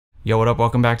Yo, what up?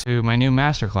 Welcome back to my new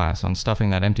masterclass on stuffing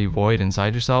that empty void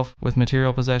inside yourself with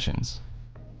material possessions.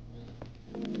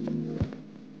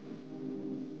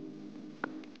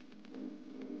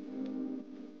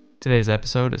 Today's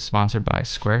episode is sponsored by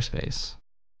Squarespace.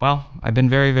 Well, I've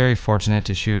been very fortunate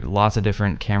to shoot lots of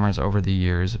different cameras over the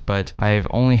years, but I've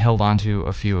only held on to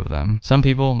a few of them. Some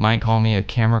people might call me a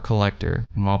camera collector,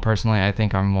 and while personally I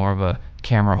think I'm more of a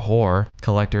camera whore,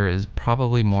 collector is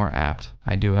probably more apt.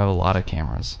 I do have a lot of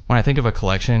cameras. When I think of a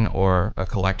collection or a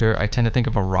collector, I tend to think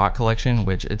of a rock collection,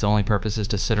 which its only purpose is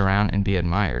to sit around and be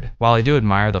admired. While I do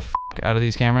admire the f*** out of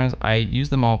these cameras, I use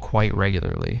them all quite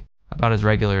regularly. About as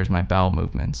regular as my bowel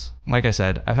movements. Like I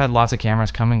said, I've had lots of cameras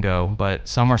come and go, but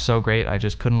some were so great I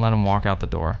just couldn't let them walk out the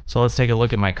door. So let's take a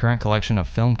look at my current collection of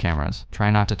film cameras. Try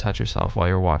not to touch yourself while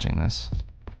you're watching this.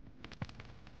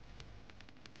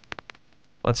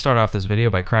 Let's start off this video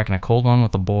by cracking a cold one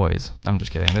with the boys. I'm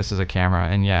just kidding, this is a camera,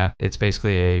 and yeah, it's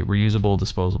basically a reusable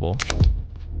disposable.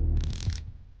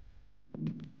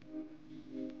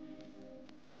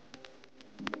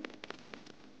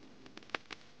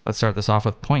 Let's start this off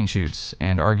with point and shoots,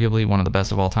 and arguably one of the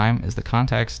best of all time is the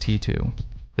Pentax T2.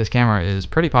 This camera is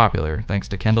pretty popular thanks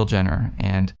to Kendall Jenner,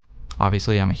 and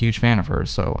obviously I'm a huge fan of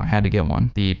hers, so I had to get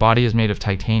one. The body is made of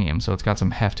titanium, so it's got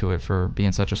some heft to it for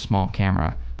being such a small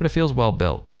camera, but it feels well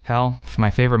built. Hell, if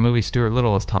my favorite movie Stuart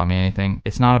Little has taught me anything,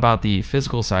 it's not about the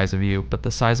physical size of you, but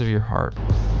the size of your heart.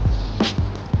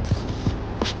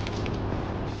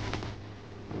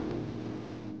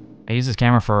 I use this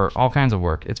camera for all kinds of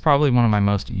work. It's probably one of my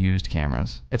most used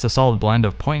cameras. It's a solid blend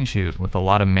of point and shoot with a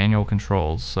lot of manual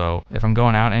controls, so if I'm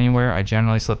going out anywhere, I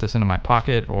generally slip this into my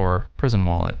pocket or prison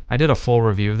wallet. I did a full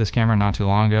review of this camera not too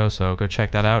long ago, so go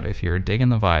check that out if you're digging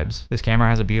the vibes. This camera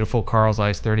has a beautiful Carl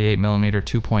Zeiss 38mm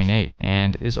 2.8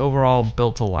 and is overall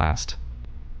built to last.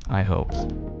 I hope.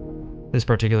 This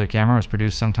particular camera was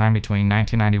produced sometime between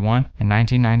 1991 and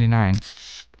 1999.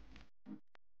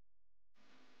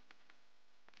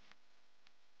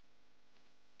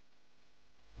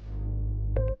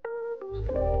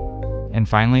 And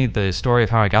finally, the story of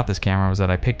how I got this camera was that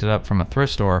I picked it up from a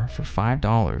thrift store for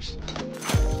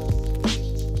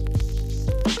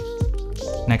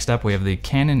 $5. Next up, we have the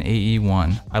Canon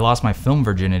AE-1. I lost my film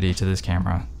virginity to this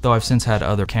camera, though I've since had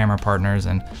other camera partners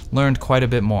and learned quite a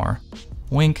bit more.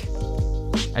 Wink.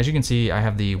 As you can see, I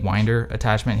have the winder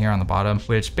attachment here on the bottom,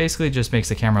 which basically just makes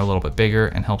the camera a little bit bigger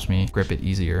and helps me grip it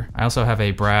easier. I also have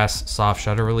a brass soft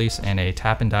shutter release and a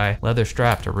tap and die leather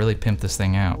strap to really pimp this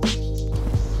thing out.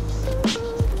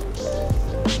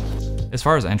 As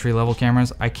far as entry-level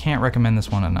cameras, I can't recommend this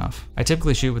one enough. I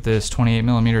typically shoot with this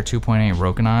 28mm 2.8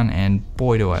 Rokinon, and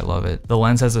boy do I love it. The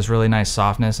lens has this really nice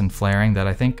softness and flaring that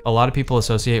I think a lot of people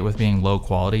associate with being low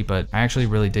quality, but I actually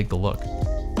really dig the look.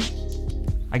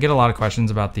 I get a lot of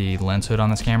questions about the lens hood on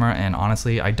this camera, and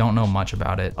honestly, I don't know much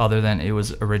about it, other than it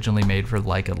was originally made for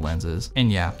Leica lenses.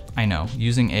 And yeah, I know,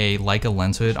 using a Leica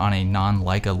lens hood on a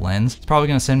non-Leica lens is probably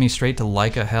gonna send me straight to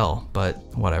Leica hell, but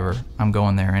whatever, I'm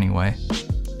going there anyway.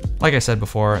 Like I said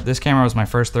before, this camera was my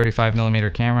first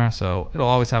 35mm camera, so it'll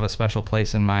always have a special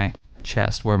place in my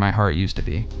chest where my heart used to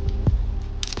be.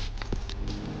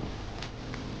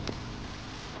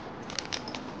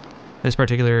 This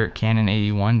particular Canon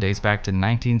AE-1 dates back to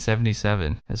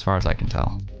 1977, as far as I can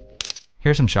tell.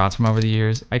 Here's some shots from over the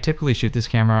years. I typically shoot this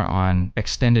camera on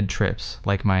extended trips,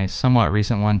 like my somewhat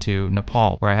recent one to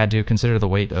Nepal, where I had to consider the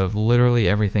weight of literally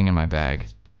everything in my bag.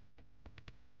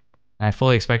 I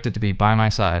fully expect it to be by my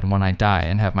side when I die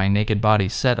and have my naked body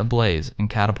set ablaze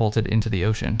and catapulted into the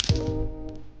ocean.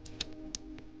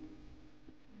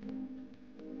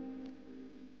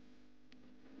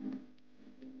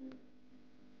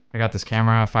 I got this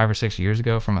camera 5 or 6 years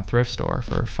ago from a thrift store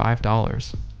for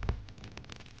 $5.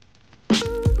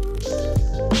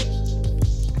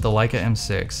 The Leica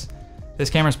M6. This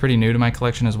camera is pretty new to my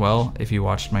collection as well, if you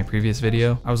watched my previous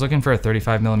video. I was looking for a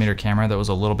 35mm camera that was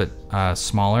a little bit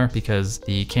smaller because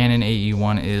the Canon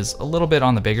AE-1 is a little bit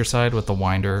on the bigger side with the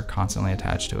winder constantly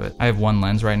attached to it. I have one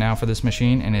lens right now for this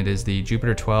machine, and it is the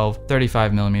Jupiter 12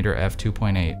 35mm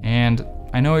f2.8. And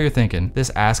I know what you're thinking, this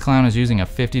ass clown is using a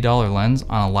 $50 lens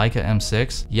on a Leica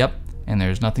M6? Yep, and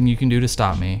there's nothing you can do to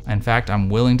stop me. In fact, I'm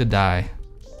willing to die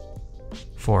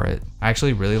for it. I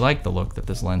actually really like the look that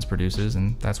this lens produces,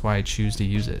 and that's why I choose to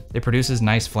use it. It produces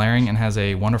nice flaring and has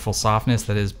a wonderful softness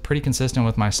that is pretty consistent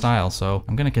with my style, so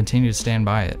I'm gonna continue to stand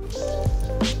by it.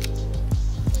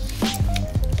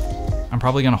 I'm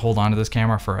probably gonna hold on to this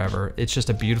camera forever. It's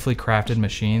just a beautifully crafted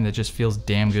machine that just feels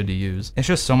damn good to use. It's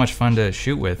just so much fun to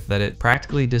shoot with that it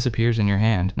practically disappears in your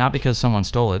hand. Not because someone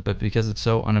stole it, but because it's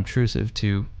so unobtrusive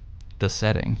to the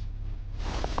setting.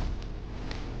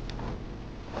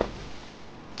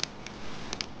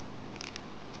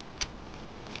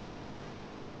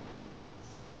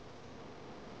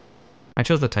 I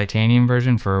chose the titanium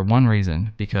version for one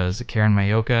reason, because Karen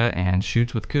Mayoka and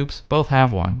Shoots with Coops both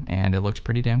have one, and it looks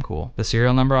pretty damn cool. The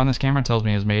serial number on this camera tells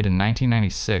me it was made in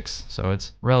 1996, so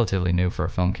it's relatively new for a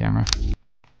film camera.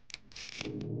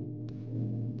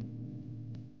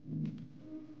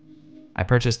 I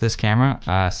purchased this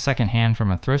camera secondhand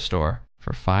from a thrift store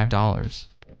for $5.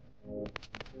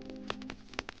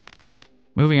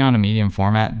 Moving on to medium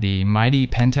format, the mighty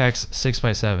Pentax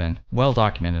 6x7, well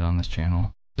documented on this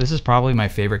channel. This is probably my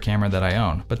favorite camera that I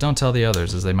own, but don't tell the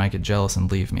others as they might get jealous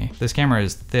and leave me. This camera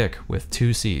is thick with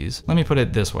 2 C's. Let me put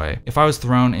it this way. If I was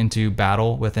thrown into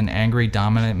battle with an angry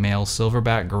dominant male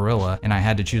silverback gorilla and I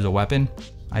had to choose a weapon,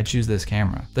 I'd choose this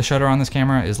camera. The shutter on this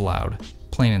camera is loud.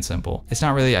 Plain and simple. It's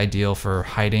not really ideal for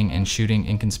hiding and shooting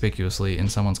inconspicuously in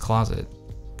someone's closet.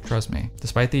 Trust me.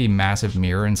 Despite the massive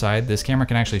mirror inside, this camera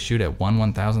can actually shoot at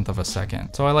 1/1000th of a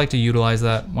second. So I like to utilize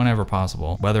that whenever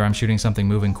possible, whether I'm shooting something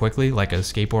moving quickly like a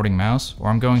skateboarding mouse, or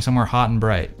I'm going somewhere hot and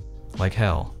bright, like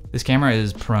hell. This camera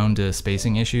is prone to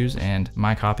spacing issues, and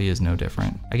my copy is no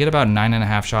different. I get about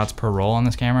 9.5 shots per roll on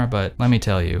this camera, but let me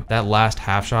tell you, that last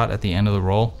half shot at the end of the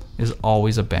roll is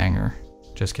always a banger.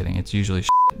 Just kidding, it's usually shit.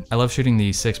 I love shooting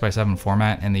the 6x7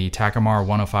 format, and the Takumar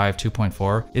 105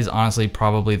 2.4 is honestly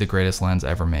probably the greatest lens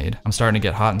ever made. I'm starting to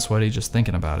get hot and sweaty just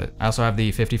thinking about it. I also have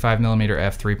the 55mm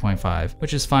f3.5,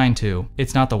 which is fine too.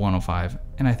 It's not the 105,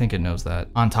 and I think it knows that.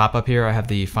 On top up here, I have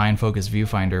the fine focus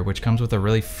viewfinder, which comes with a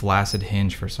really flaccid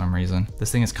hinge for some reason.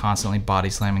 This thing is constantly body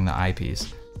slamming the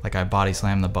eyepiece, like I body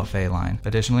slammed the buffet line.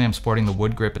 Additionally, I'm sporting the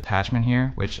wood grip attachment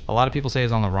here, which a lot of people say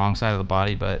is on the wrong side of the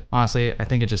body, but honestly, I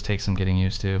think it just takes some getting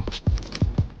used to.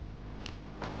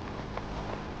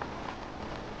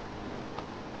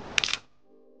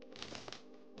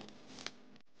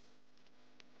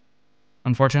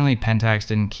 Unfortunately, Pentax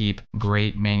didn't keep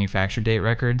great manufacture date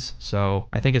records, so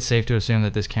I think it's safe to assume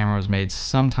that this camera was made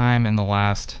sometime in the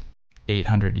last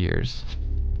 800 years.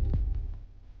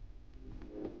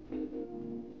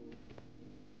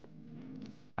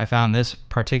 I found this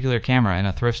particular camera in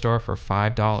a thrift store for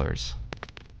 $5.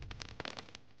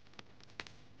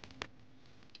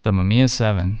 The Mamiya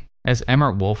 7. As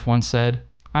Emmert Wolf once said,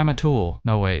 I'm a tool.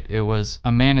 No wait, it was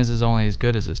a man is only as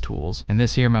good as his tools. And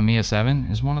this here Mamiya 7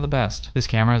 is one of the best. This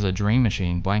camera is a dream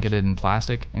machine blanketed in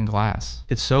plastic and glass.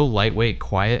 It's so lightweight,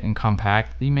 quiet, and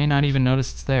compact that you may not even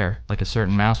notice it's there, like a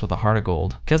certain mouse with a heart of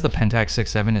gold. Because the Pentax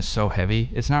 6.7 is so heavy,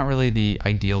 it's not really the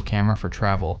ideal camera for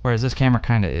travel, whereas this camera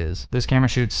kinda is. This camera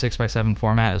shoots 6x7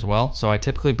 format as well, so I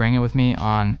typically bring it with me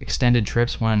on extended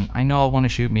trips when I know I'll want to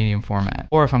shoot medium format,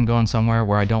 or if I'm going somewhere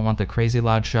where I don't want the crazy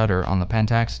loud shutter on the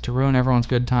Pentax to ruin everyone's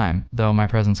good time, though my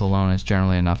presence alone is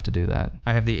generally enough to do that.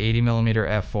 I have the 80mm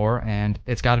f4, and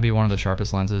it's got to be one of the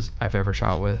sharpest lenses I've ever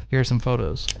shot with. Here are some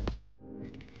photos.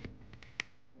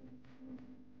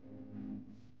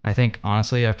 I think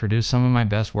honestly I've produced some of my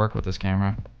best work with this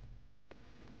camera.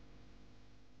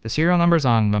 The serial numbers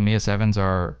on Mamiya 7s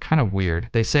are kind of weird.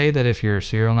 They say that if your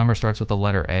serial number starts with the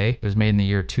letter A, it was made in the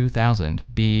year 2000,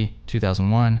 B,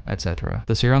 2001, etc.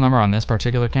 The serial number on this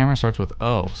particular camera starts with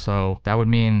O, so that would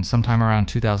mean sometime around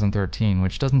 2013,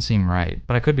 which doesn't seem right.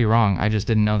 But I could be wrong, I just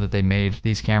didn't know that they made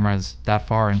these cameras that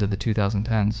far into the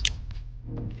 2010s.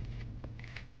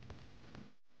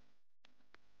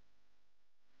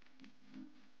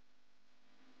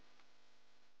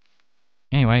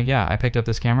 Anyway, yeah, I picked up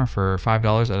this camera for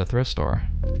 $5 at a thrift store.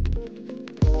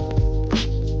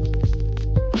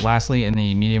 Lastly, in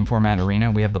the medium format arena,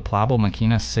 we have the Plaubel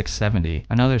Makina 670,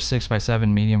 another 6x7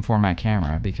 medium format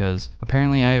camera, because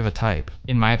apparently I have a type.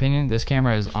 In my opinion, this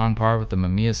camera is on par with the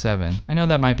Mamiya 7. I know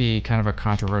that might be kind of a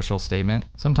controversial statement.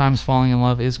 Sometimes falling in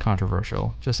love is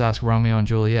controversial. Just ask Romeo and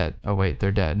Juliet. Oh wait,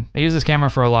 they're dead. I use this camera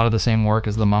for a lot of the same work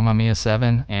as the Mamiya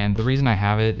 7, and the reason I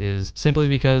have it is simply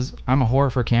because I'm a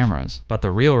whore for cameras. But the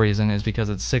real reason is because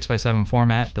it's 6x7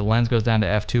 format, the lens goes down to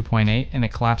f2.8, and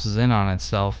it collapses in on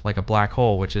itself like a black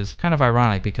hole, which is kind of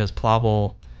ironic because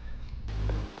Plaubel...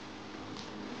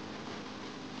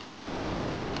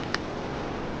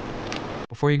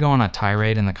 Before you go on a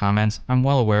tirade in the comments, I'm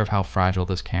well aware of how fragile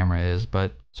this camera is,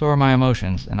 but so are my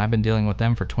emotions, and I've been dealing with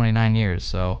them for 29 years,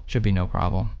 so should be no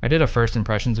problem. I did a first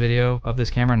impressions video of this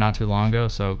camera not too long ago,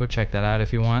 so go check that out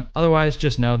if you want. Otherwise,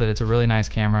 just know that it's a really nice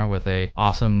camera with a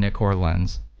awesome Nikkor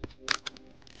lens.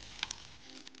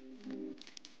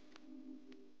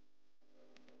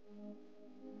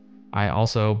 I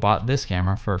also bought this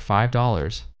camera for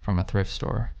 $5 from a thrift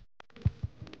store.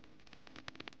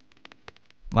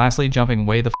 Lastly, jumping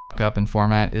way the f up in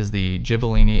format is the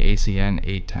Gibellini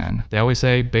ACN810. They always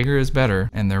say bigger is better,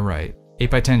 and they're right.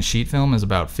 8x10 sheet film is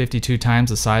about 52 times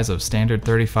the size of standard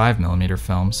 35mm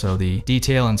film, so the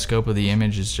detail and scope of the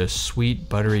image is just sweet,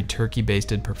 buttery,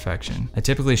 turkey-basted perfection. I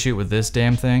typically shoot with this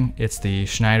damn thing. It's the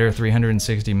Schneider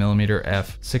 360mm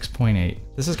f6.8.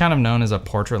 This is kind of known as a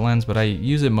portrait lens, but I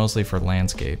use it mostly for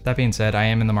landscape. That being said, I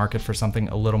am in the market for something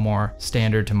a little more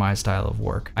standard to my style of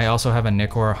work. I also have a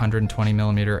Nikkor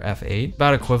 120mm f8,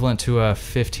 about equivalent to a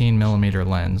 15mm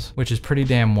lens, which is pretty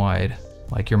damn wide.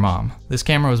 Like your mom. This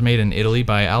camera was made in Italy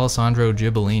by Alessandro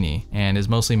Gibellini and is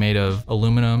mostly made of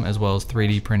aluminum as well as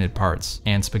 3D printed parts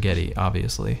and spaghetti,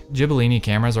 obviously. Gibellini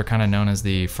cameras are kind of known as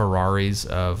the Ferraris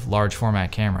of large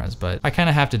format cameras, but I kind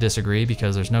of have to disagree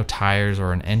because there's no tires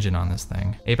or an engine on this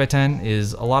thing. 8x10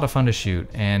 is a lot of fun to shoot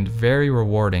and very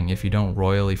rewarding if you don't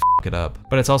royally f it up,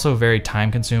 but it's also very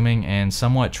time consuming and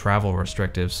somewhat travel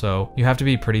restrictive, so you have to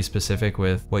be pretty specific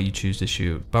with what you choose to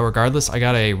shoot. But regardless, I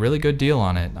got a really good deal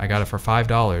on it. I got it for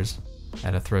 $5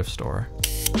 at a thrift store.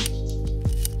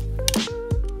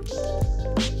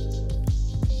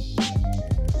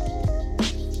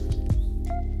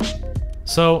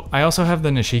 So I also have the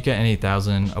Leica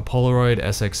M6, a Polaroid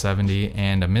SX70,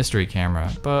 and a mystery camera,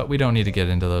 but we don't need to get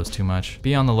into those too much.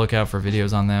 Be on the lookout for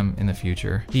videos on them in the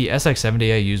future. The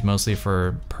SX70 I use mostly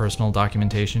for personal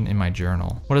documentation in my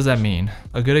journal. What does that mean?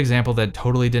 A good example that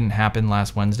totally didn't happen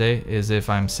last Wednesday is if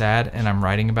I'm sad and I'm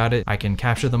writing about it, I can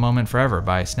capture the moment forever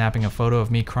by snapping a photo of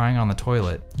me crying on the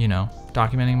toilet, you know,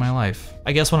 documenting my life.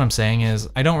 I guess what I'm saying is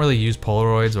I don't really use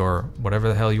Polaroids or whatever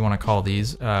the hell you want to call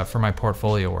these for my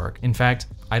portfolio work. In fact,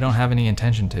 I don't have any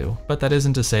intention to, but that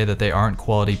isn't to say that they aren't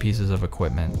quality pieces of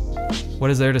equipment.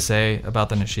 What is there to say about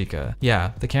the Leica?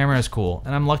 Yeah, the camera is cool,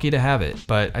 and I'm lucky to have it,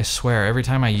 but I swear every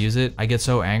time I use it, I get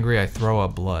so angry I throw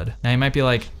up blood. Now you might be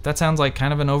like, that sounds like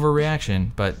kind of an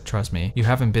overreaction, but trust me, you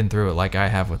haven't been through it like I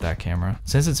have with that camera.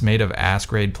 Since it's made of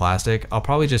ass-grade plastic, I'll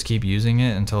probably just keep using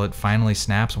it until it finally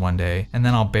snaps one day, and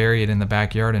then I'll bury it in the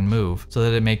backyard and move, so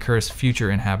that it may curse future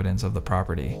inhabitants of the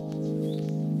property.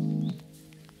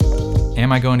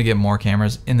 Am I going to get more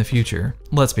cameras in the future?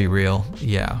 Let's be real,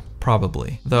 yeah,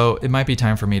 probably. Though it might be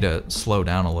time for me to slow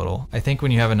down a little. I think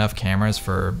when you have enough cameras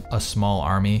for a small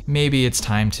army, maybe it's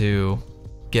time to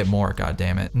get more,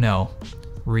 goddammit. No,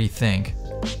 rethink.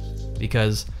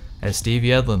 Because as Steve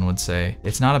Yedlin would say,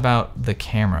 it's not about the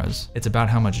cameras, it's about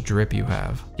how much drip you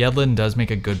have. Yedlin does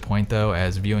make a good point though,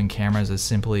 as viewing cameras as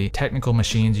simply technical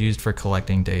machines used for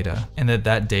collecting data, and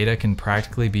that data can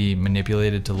practically be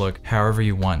manipulated to look however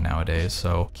you want nowadays,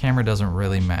 so camera doesn't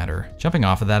really matter. Jumping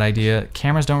off of that idea,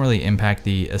 cameras don't really impact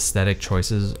the aesthetic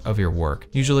choices of your work.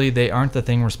 Usually they aren't the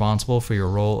thing responsible for your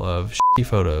roll of shitty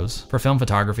photos. For film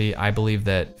photography, I believe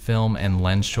that film and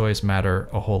lens choice matter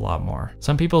a whole lot more.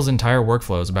 Some people's entire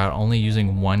workflow is about only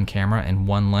using one camera and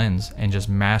one lens and just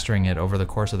mastering it over the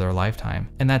course of their lifetime.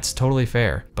 And that's totally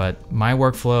fair, but my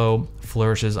workflow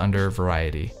flourishes under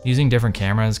variety. Using different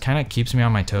cameras kind of keeps me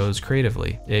on my toes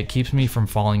creatively. It keeps me from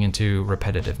falling into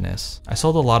repetitiveness. I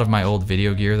sold a lot of my old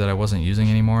video gear that I wasn't using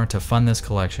anymore to fund this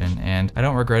collection, and I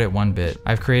don't regret it one bit.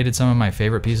 I've created some of my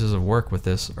favorite pieces of work with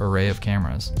this array of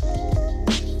cameras.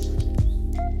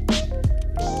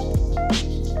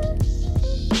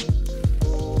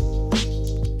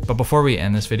 But before we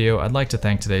end this video, I'd like to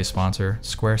thank today's sponsor,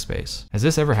 Squarespace. Has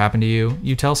this ever happened to you?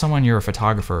 You tell someone you're a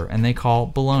photographer and they call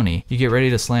baloney. You get ready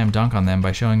to slam dunk on them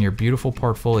by showing your beautiful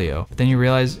portfolio, but then you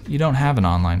realize you don't have an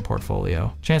online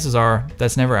portfolio. Chances are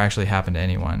that's never actually happened to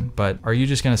anyone, but are you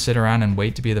just gonna sit around and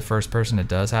wait to be the first person it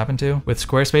does happen to? With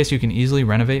Squarespace, you can easily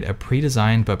renovate a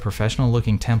pre-designed but professional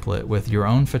looking template with your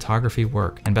own photography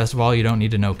work. And best of all, you don't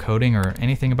need to know coding or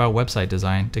anything about website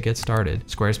design to get started.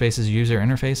 Squarespace's user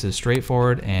interface is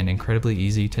straightforward and incredibly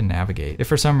easy to navigate. If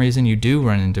for some reason you do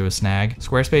run into a snag,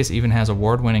 Squarespace even has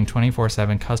award-winning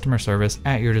 24/7 customer service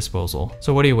at your disposal.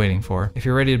 So what are you waiting for? If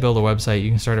you're ready to build a website, you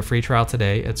can start a free trial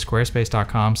today at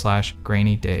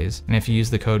squarespace.com/grainydays. And if you use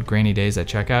the code grainydays at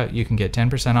checkout, you can get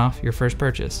 10% off your first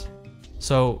purchase.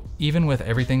 So even with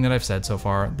everything that I've said so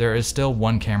far, there is still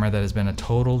one camera that has been a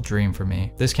total dream for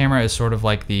me. This camera is sort of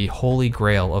like the holy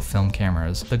grail of film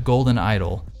cameras, the golden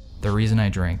idol, the reason I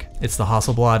drink. It's the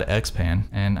Hasselblad X-Pan,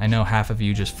 and I know half of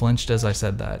you just flinched as I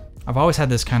said that. I've always had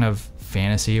this kind of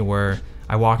fantasy where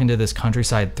I walk into this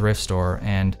countryside thrift store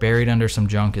and buried under some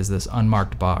junk is this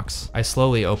unmarked box. I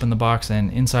slowly open the box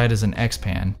and inside is an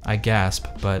X-Pan. I gasp,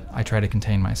 but I try to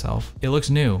contain myself. It looks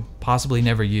new, possibly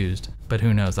never used, but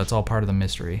who knows, that's all part of the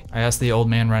mystery. I asked the old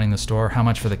man running the store how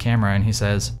much for the camera and he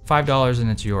says, $5 and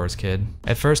it's yours, kid.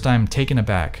 At first I'm taken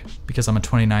aback because I'm a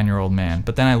 29-year-old man,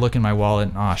 but then I look in my wallet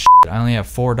and aw shit, I only have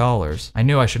 $4. I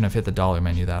knew I shouldn't have hit the dollar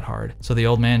menu that hard. So the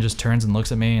old man just turns and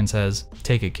looks at me and says,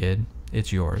 take it, kid.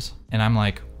 it's yours. And I'm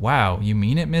like, wow, you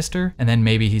mean it, mister? And then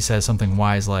maybe he says something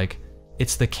wise like,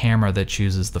 it's the camera that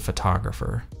chooses the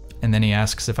photographer. And then he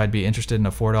asks if I'd be interested in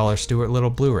a $4 Stuart Little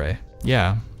Blu-ray.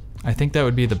 Yeah, I think that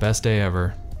would be the best day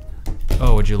ever.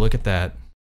 Oh, would you look at that?